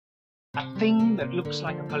A thing that looks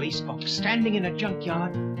like a police box standing in a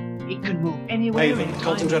junkyard. It can move anywhere. Haven,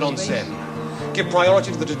 concentrate on Sen. Give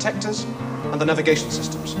priority to the detectors and the navigation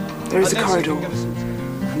systems. There is a corridor,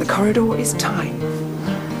 and the corridor is time.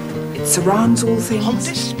 It surrounds all things. On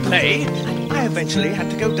display, I eventually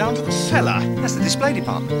had to go down to the cellar. That's the display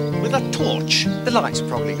department. With a torch. The lights are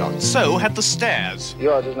probably gone. So had the stairs.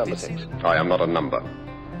 Yours is number 6. I am not a number.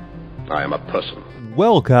 I am a person.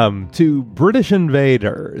 Welcome to British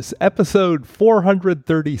Invaders, episode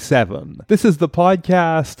 437. This is the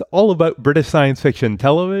podcast all about British science fiction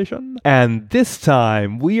television, and this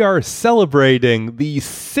time we are celebrating the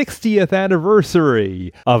 60th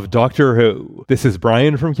anniversary of Doctor Who. This is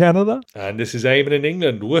Brian from Canada. And this is Eamon in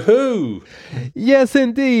England. Woohoo! Yes,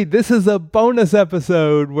 indeed. This is a bonus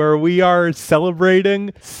episode where we are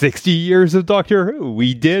celebrating 60 years of Doctor Who.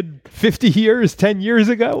 We did 50 years 10 years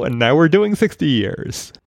ago, and now we're doing 60 years.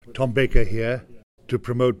 Tom Baker here to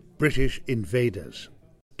promote British Invaders.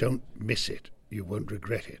 Don't miss it. You won't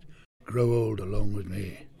regret it. Grow old along with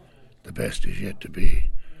me. The best is yet to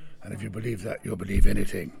be. And if you believe that, you'll believe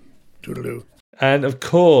anything. Toodaloo. And of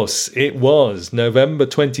course, it was November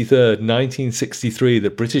 23rd, 1963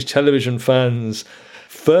 that British television fans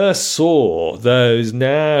first saw those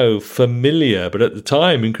now familiar, but at the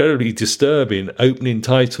time incredibly disturbing opening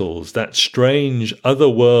titles, that strange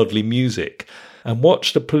otherworldly music, and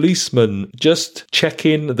watched a policeman just check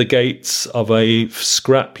in the gates of a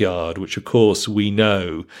scrapyard, which of course we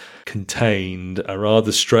know contained a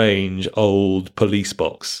rather strange old police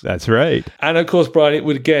box. That's right. And of course, Brian, it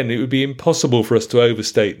would be impossible for us to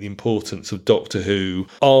overstate the importance of Doctor Who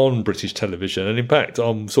on British television, and in fact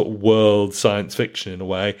on sort of world science fiction in a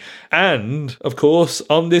way. And of course,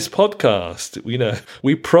 on this podcast,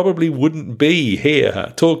 we probably wouldn't be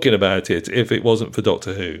here talking about it if it wasn't for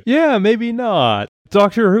Doctor Who. Yeah, maybe not.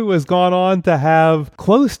 Doctor Who has gone on to have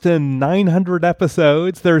close to 900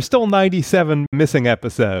 episodes. There are still 97 missing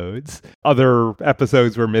episodes. Other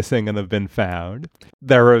episodes were missing and have been found.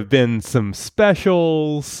 There have been some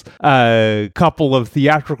specials, a couple of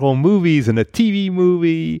theatrical movies and a TV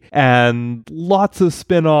movie, and lots of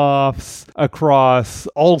spin-offs across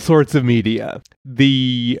all sorts of media.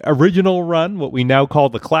 The original run, what we now call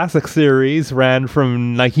the classic series, ran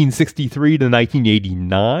from 1963 to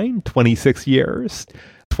 1989, 26 years.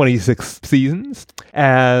 26 seasons,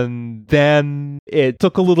 and then it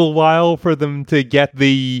took a little while for them to get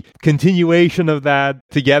the continuation of that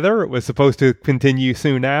together. It was supposed to continue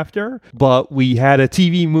soon after, but we had a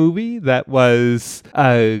TV movie that was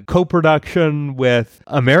a co-production with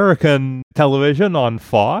American television on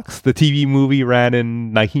Fox. The TV movie ran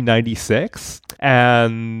in 1996,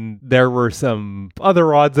 and there were some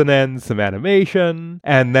other odds and ends, some animation,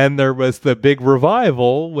 and then there was the big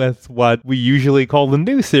revival with what we usually call the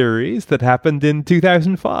new series that happened in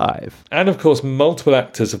 2005. And of course, multiple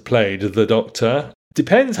actors have played the Doctor.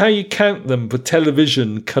 Depends how you count them for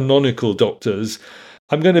television canonical Doctors.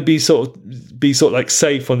 I'm going to be sort of like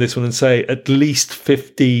safe on this one and say at least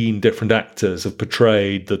 15 different actors have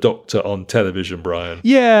portrayed the Doctor on television, Brian.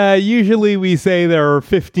 Yeah, usually we say there are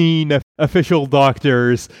 15 official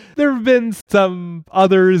Doctors. There have been some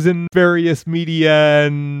others in various media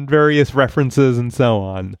and various references and so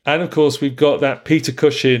on. And of course, we've got that Peter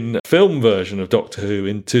Cushing film version of Doctor Who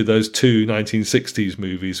into those two 1960s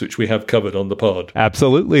movies, which we have covered on the pod.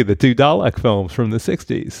 Absolutely, the two Dalek films from the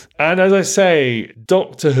 60s. And as I say,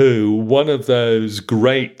 Doctor Who, one of those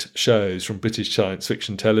great shows from British science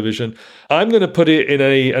fiction television. I'm going to put it in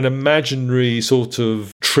an imaginary sort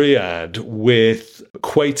of triad with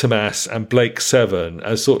Quatermass and Blake Seven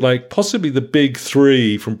as sort of like possibly the big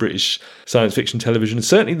three from British science fiction television, and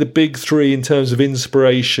certainly the big three in terms of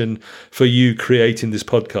inspiration for you creating this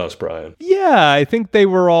podcast, Brian. Yeah, I think they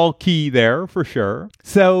were all key there for sure.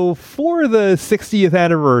 So for the 60th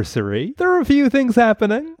anniversary, there are a few things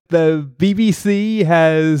happening. The BBC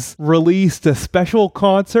has released a special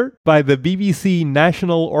concert by the BBC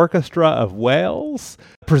National Orchestra of Wales,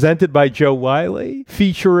 presented by Joe Wiley,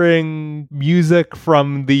 featuring music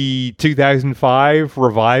from the 2005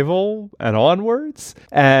 revival and onwards,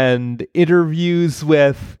 and interviews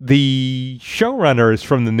with the showrunners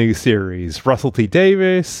from the new series, Russell T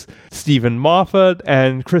Davies, Stephen Moffat,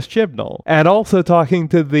 and Chris Chibnall, and also talking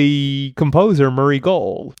to the composer Murray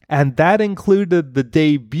Gold. And that included the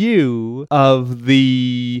debut debut of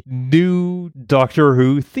the new Doctor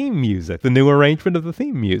Who theme music, the new arrangement of the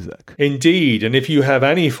theme music. Indeed, and if you have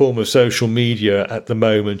any form of social media at the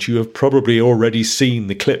moment, you have probably already seen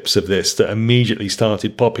the clips of this that immediately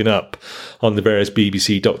started popping up on the various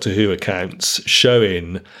BBC Doctor Who accounts,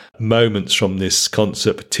 showing moments from this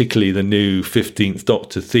concert, particularly the new 15th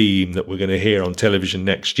Doctor theme that we're going to hear on television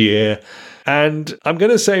next year. And I'm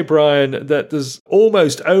going to say, Brian, that there's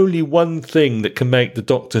almost only one thing that can make the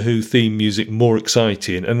Doctor Who theme music more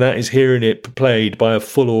exciting, and that is hearing it played by a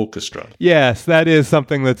full orchestra. Yes, that is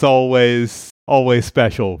something that's always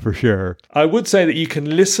special, for sure. I would say that you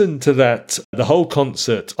can listen to the whole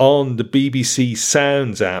concert on the BBC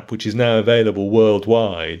Sounds app, which is now available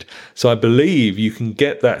worldwide. So I believe you can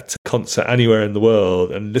get that concert anywhere in the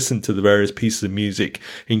world and listen to the various pieces of music,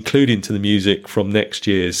 including to the music from next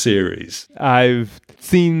year's series. I've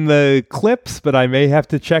seen the clips, but I may have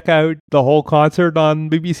to check out the whole concert on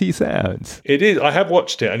BBC Sounds. It is. I have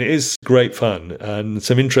watched it, and it is great fun, and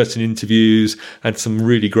some interesting interviews, and some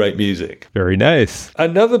really great music. Very nice.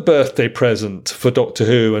 Another birthday present for Doctor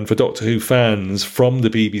Who and for Doctor Who fans from the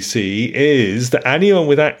BBC is that anyone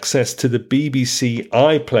with access to the BBC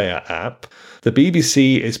iPlayer app, the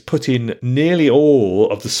BBC is putting nearly all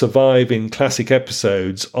of the surviving classic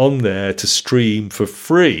episodes on there to stream for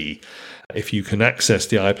free. If you can access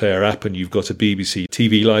the iPlayer app and you've got a BBC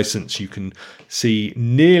TV license, you can see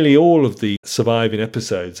nearly all of the surviving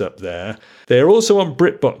episodes up there. They're also on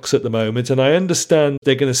BritBox at the moment, and I understand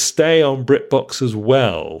they're going to stay on BritBox as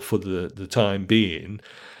well for the time being.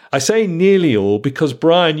 I say nearly all because,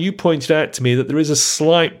 Brian, you pointed out to me that there is a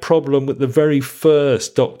slight problem with the very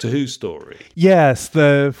first Doctor Who story. Yes,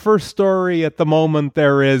 the first story at the moment,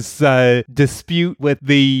 there is a dispute with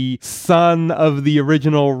the son of the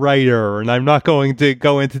original writer, and I'm not going to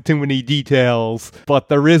go into too many details, but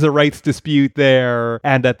there is a rights dispute there,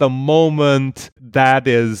 and at the moment, that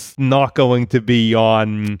is not going to be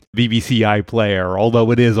on BBC iPlayer,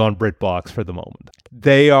 although it is on BritBox for the moment.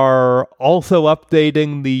 They are also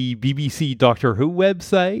updating the BBC Doctor Who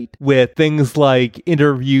website with things like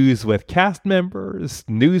interviews with cast members,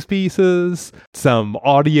 news pieces, some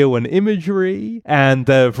audio and imagery, and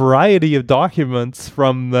a variety of documents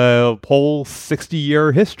from the whole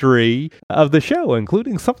 60-year history of the show,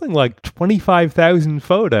 including something like 25,000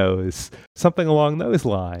 photos, something along those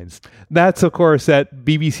lines. That's, of course, at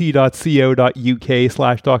bbc.co.uk/Doctor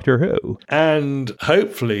Who. And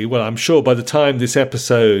hopefully, well, I'm sure by the time this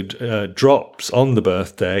episode drops on the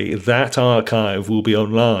birthday, that archive will be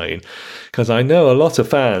online, because I know a lot of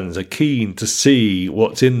fans are keen to see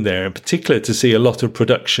what's in there, in particular to see a lot of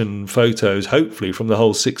production photos, hopefully from the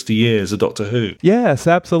whole 60 years of Doctor Who. Yes,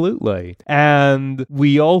 absolutely. And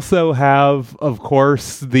we also have, of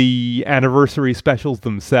course, the anniversary specials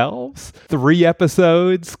themselves. 3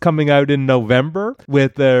 episodes coming out in November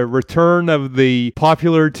with the return of the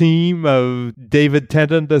popular team of David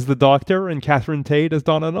Tennant as the Doctor and Catherine Tate as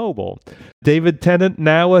Donna Noble. David Tennant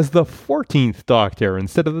now as the 14th Doctor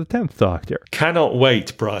instead of the 10th Doctor. Cannot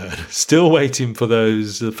wait, Brian. Still waiting for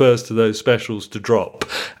the first of those specials to drop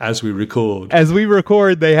as we record. As we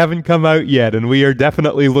record, they haven't come out yet, and we are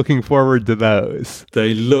definitely looking forward to those.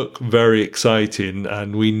 They look very exciting,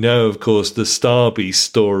 and we know, of course, the Starbeast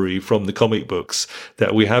story from the comic books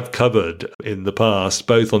that we have covered in the past,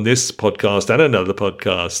 both on this podcast and another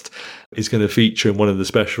podcast, is going to feature in one of the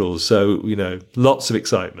specials. So, lots of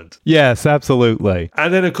excitement. Yes, absolutely.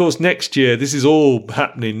 And then, of course, next year, this is all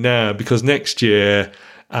happening now because next year,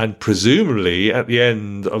 and presumably at the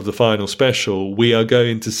end of the final special, we are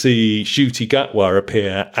going to see Ncuti Gatwa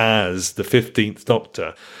appear as the 15th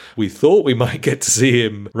Doctor. We thought we might get to see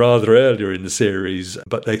him rather earlier in the series,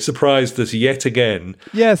 but they surprised us yet again.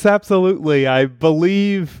 Yes, absolutely. I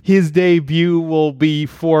believe his debut will be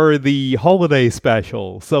for the holiday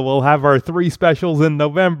special. So we'll have our 3 specials in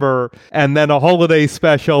November and then a holiday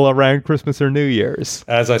special around Christmas or New Year's.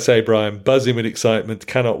 As I say, Brian, buzzing with excitement,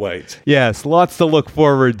 cannot wait. Yes, lots to look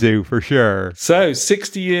forward to, for sure. So,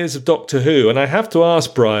 60 years of Doctor Who, and I have to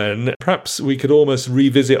ask, Brian, perhaps we could almost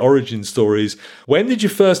revisit origin stories. When did you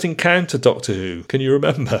first encounter Doctor Who? Can you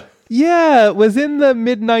remember? Yeah, it was in the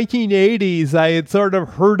mid-1980s. I had sort of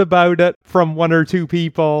heard about it from 1 or 2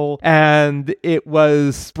 people, and it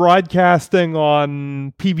was broadcasting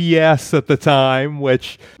on PBS at the time,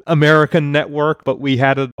 which American network, but we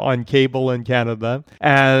had it on cable in Canada.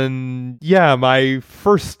 And yeah, my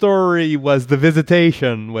first story was The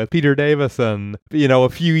Visitation with Peter Davison. A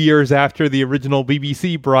few years after the original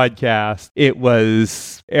BBC broadcast, it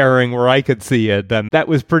was airing where I could see it, and that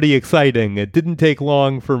was pretty exciting. It didn't take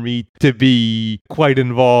long for me need to be quite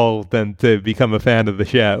involved and to become a fan of the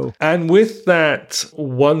show. And with that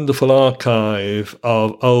wonderful archive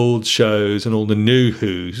of old shows and all the new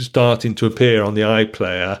Who's starting to appear on the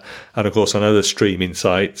iPlayer and, of course, on other streaming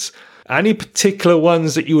sites, any particular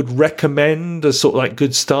ones that you would recommend as sort of like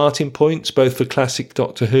good starting points, both for classic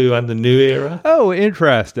Doctor Who and the new era? Oh,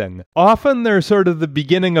 interesting. Often they're sort of the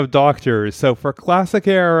beginning of Doctors. So for classic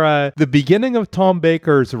era, the beginning of Tom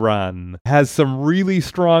Baker's run has some really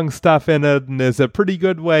strong stuff in it and is a pretty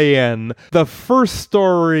good way in. The first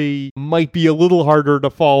story might be a little harder to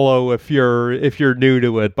follow if you're new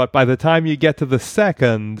to it, but by the time you get to the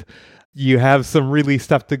second, you have some really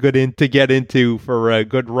stuff to get into for a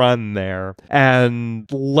good run there. And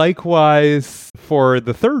likewise for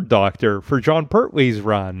the third Doctor, for John Pertwee's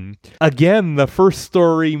run, again, the first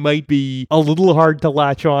story might be a little hard to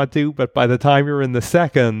latch onto, but by the time you're in the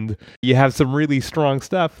second, you have some really strong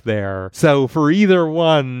stuff there. So for either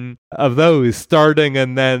one of those, starting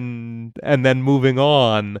and then moving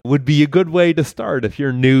on would be a good way to start if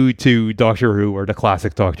you're new to Doctor Who or to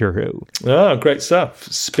classic Doctor Who. Oh, great stuff.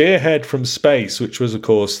 Spearhead from Space, which was, of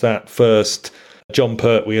course, that first John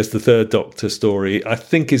Pertwee as the third Doctor story, I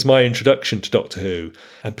think is my introduction to Doctor Who,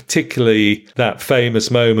 and particularly that famous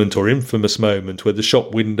moment or infamous moment where the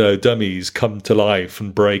shop window dummies come to life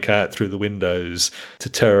and break out through the windows to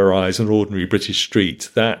terrorise an ordinary British street.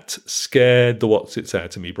 That scared the what's-its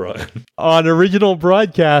out of me, Brian. On original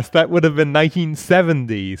broadcast, that would have been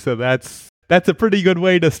 1970, so that's a pretty good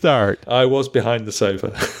way to start. I was behind the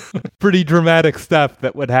sofa. Pretty dramatic stuff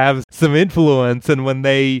that would have some influence. And when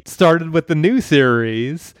they started with the new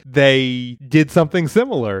series, they did something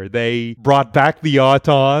similar. They brought back the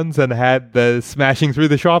Autons and had the smashing through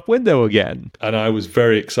the shop window again. And I was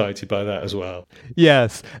very excited by that as well.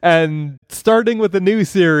 Yes. And starting with the new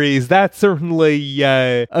series, that's certainly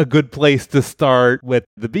a good place to start with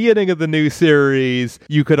the beginning of the new series.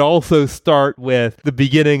 You could also start with the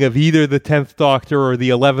beginning of either the 10th Doctor or the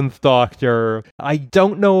 11th Doctor. I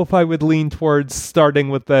don't know if I would lean towards starting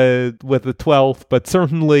with the 12th, but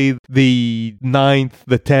certainly the 9th,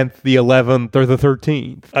 the 10th, the 11th, or the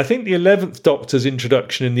 13th. I think the 11th Doctor's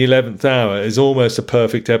introduction in the 11th hour is almost a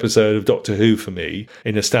perfect episode of Doctor Who for me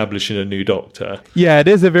in establishing a new Doctor. Yeah, it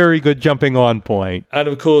is a very good jumping on point. And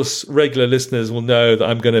of course, regular listeners will know that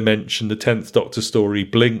I'm going to mention the 10th Doctor story,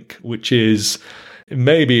 Blink, which is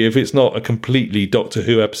maybe, if it's not a completely Doctor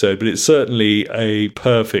Who episode, but it's certainly a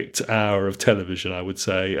perfect hour of television, I would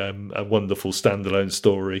say. A wonderful standalone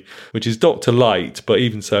story, which is Doctor Light, but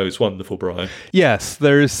even so, it's wonderful, Brian. Yes,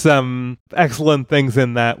 there's some excellent things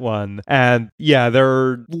in that one. And yeah, there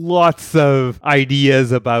are lots of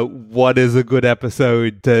ideas about what is a good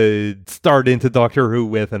episode to start into Doctor Who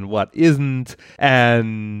with and what isn't.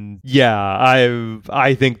 And yeah,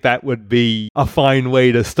 I think that would be a fine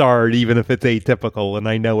way to start, even if it's atypical. And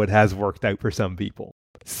I know it has worked out for some people.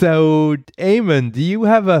 So, Eamon, do you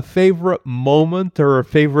have a favorite moment or a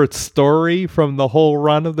favorite story from the whole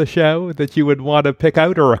run of the show that you would want to pick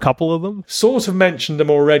out, or a couple of them? Sort of mentioned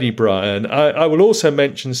them already, Brian. I will also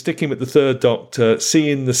mention, sticking with the third Doctor,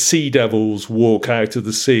 seeing the Sea Devils walk out of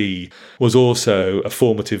the sea was also a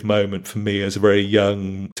formative moment for me as a very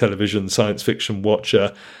young television science fiction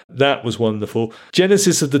watcher. That was wonderful.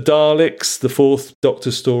 Genesis of the Daleks, the fourth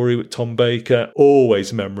Doctor story with Tom Baker,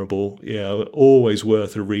 always memorable, always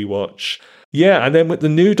worth a rewatch. Yeah, and then with the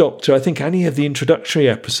new Doctor, I think any of the introductory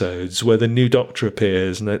episodes where the new Doctor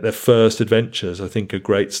appears and their first adventures, I think are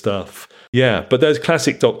great stuff. Yeah, but those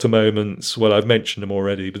classic Doctor moments, well, I've mentioned them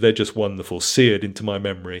already, but they're just wonderful, seared into my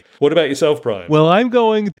memory. What about yourself, Brian? Well, I'm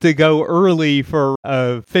going to go early for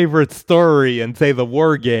a favorite story and say the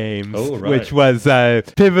War Games, which was a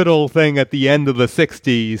pivotal thing at the end of the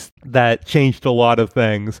 60s that changed a lot of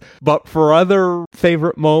things. But for other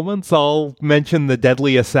favorite moments, I'll mention The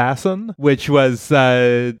Deadly Assassin, which was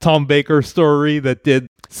a Tom Baker story that did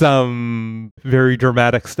some very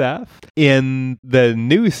dramatic stuff. In the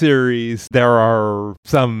new series, there are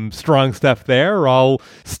some strong stuff there. I'll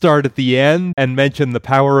start at the end and mention The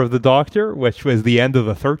Power of the Doctor, which was the end of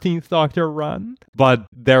the 13th Doctor run. But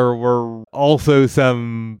there were also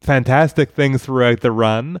some fantastic things throughout the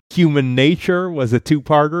run. Human Nature was a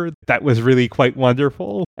two-parter that was really quite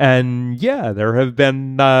wonderful. And yeah, there have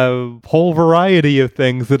been a whole variety of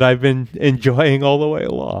things that I've been enjoying all the way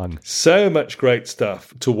along. So much great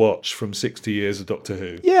stuff to watch from 60 years of Doctor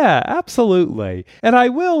Who. Yeah, absolutely. And I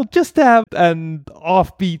will just have an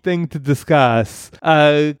offbeat thing to discuss.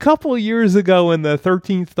 A couple years ago in the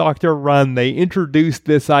 13th Doctor run, they introduced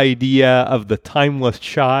this idea of the timeless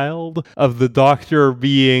child, of the Doctor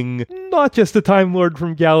being not just a Time Lord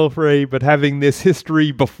from Gallifrey, but having this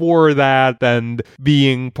history before that and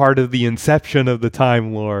being part of the inception of the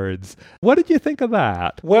Time Lords. What did you think of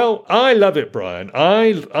that? Well, I love it, Brian.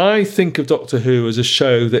 I think of Doctor Who as a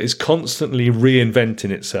show that is constantly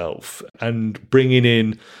reinventing itself and bringing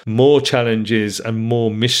in more challenges and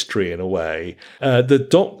more mystery in a way. The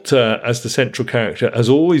Doctor, as the central character, has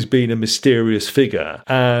always been a mysterious figure.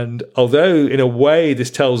 And although in a way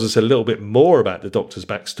this tells us a little bit more about the Doctor's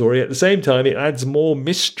backstory, at the same time it adds more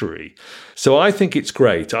mystery. So I think it's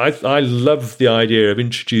great. I love the idea of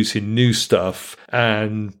introducing new stuff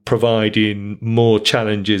and providing more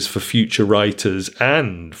challenges for future writers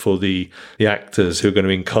and for the actors who are going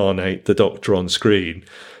to incarnate the Doctor on screen.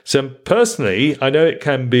 So personally, I know it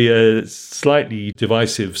can be a slightly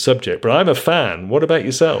divisive subject, but I'm a fan. What about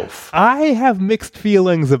yourself? I have mixed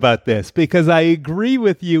feelings about this because I agree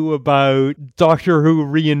with you about Doctor Who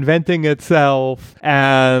reinventing itself,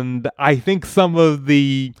 and I think some of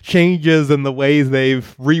the changes and the ways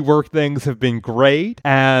they've reworked things have been great,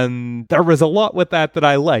 and there was a lot with that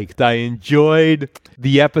I liked. I enjoyed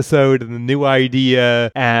the episode and the new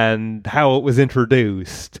idea and how it was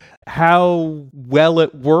introduced. How well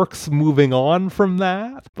it works moving on from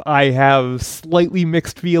that, I have slightly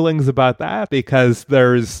mixed feelings about that because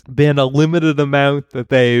there's been a limited amount that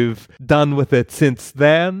they've done with it since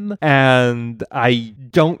then, and I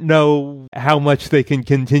don't know how much they can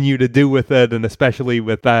continue to do with it, and especially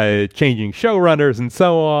with changing showrunners and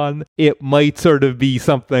so on, it might sort of be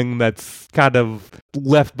something that's kind of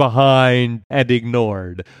left behind and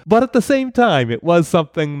ignored. But at the same time, it was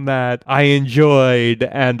something that I enjoyed,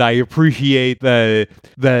 and I appreciate the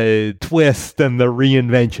twist and the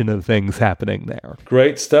reinvention of things happening there.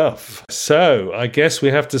 Great stuff. So I guess we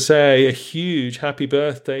have to say a huge happy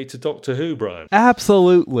birthday to Doctor Who, Brian.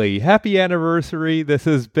 Absolutely. Happy anniversary. This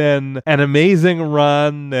has been an amazing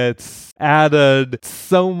run. It's added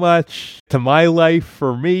so much to my life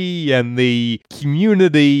for me and the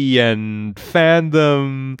community and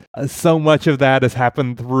fandom. So much of that has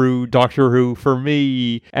happened through Doctor Who for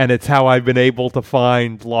me, and it's how I've been able to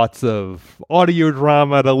find lots of audio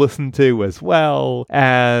drama to listen to as well,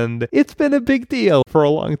 and it's been a big deal for a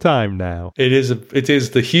long time now. It is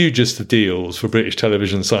the hugest of deals for British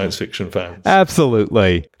television science fiction fans.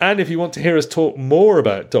 Absolutely. And if you want to hear us talk more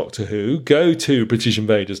about Doctor Who, go to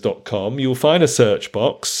britishinvaders.com. You'll find a search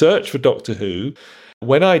box, search for Doctor Who.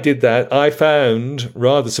 When I did that, I found,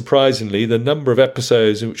 rather surprisingly, the number of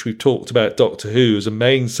episodes in which we've talked about Doctor Who as a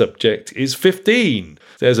main subject is 15.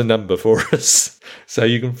 There's a number for us. So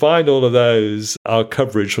you can find all of those, our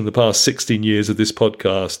coverage from the past 16 years of this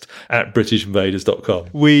podcast at britishinvaders.com.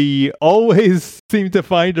 We always seem to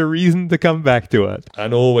find a reason to come back to it.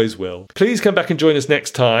 And always will. Please come back and join us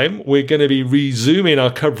next time. We're going to be resuming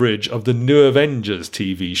our coverage of the New Avengers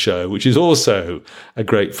TV show, which is also a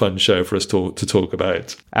great fun show for us to talk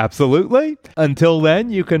about. Absolutely. Until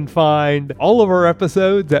then, you can find all of our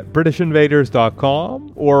episodes at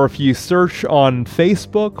britishinvaders.com, or if you search on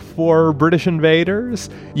Facebook for British Invaders,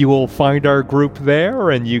 you will find our group there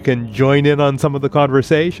and you can join in on some of the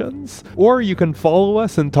conversations. Or you can follow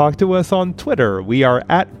us and talk to us on Twitter. We are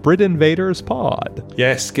at BritInvadersPod.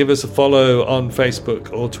 Yes, give us a follow on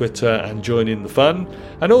Facebook or Twitter and join in the fun.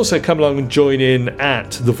 And also come along and join in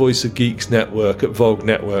at the Voice of Geeks Network at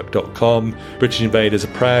vognetwork.com. British Invaders, a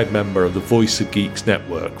proud member of the Voice of Geeks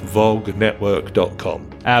Network, vognetwork.com.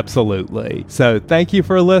 Absolutely. So thank you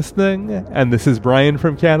for listening, and this is Brian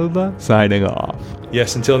from Canada, signing off.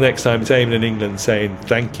 Yes, until next time, it's Eamon in England saying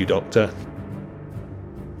thank you, Doctor.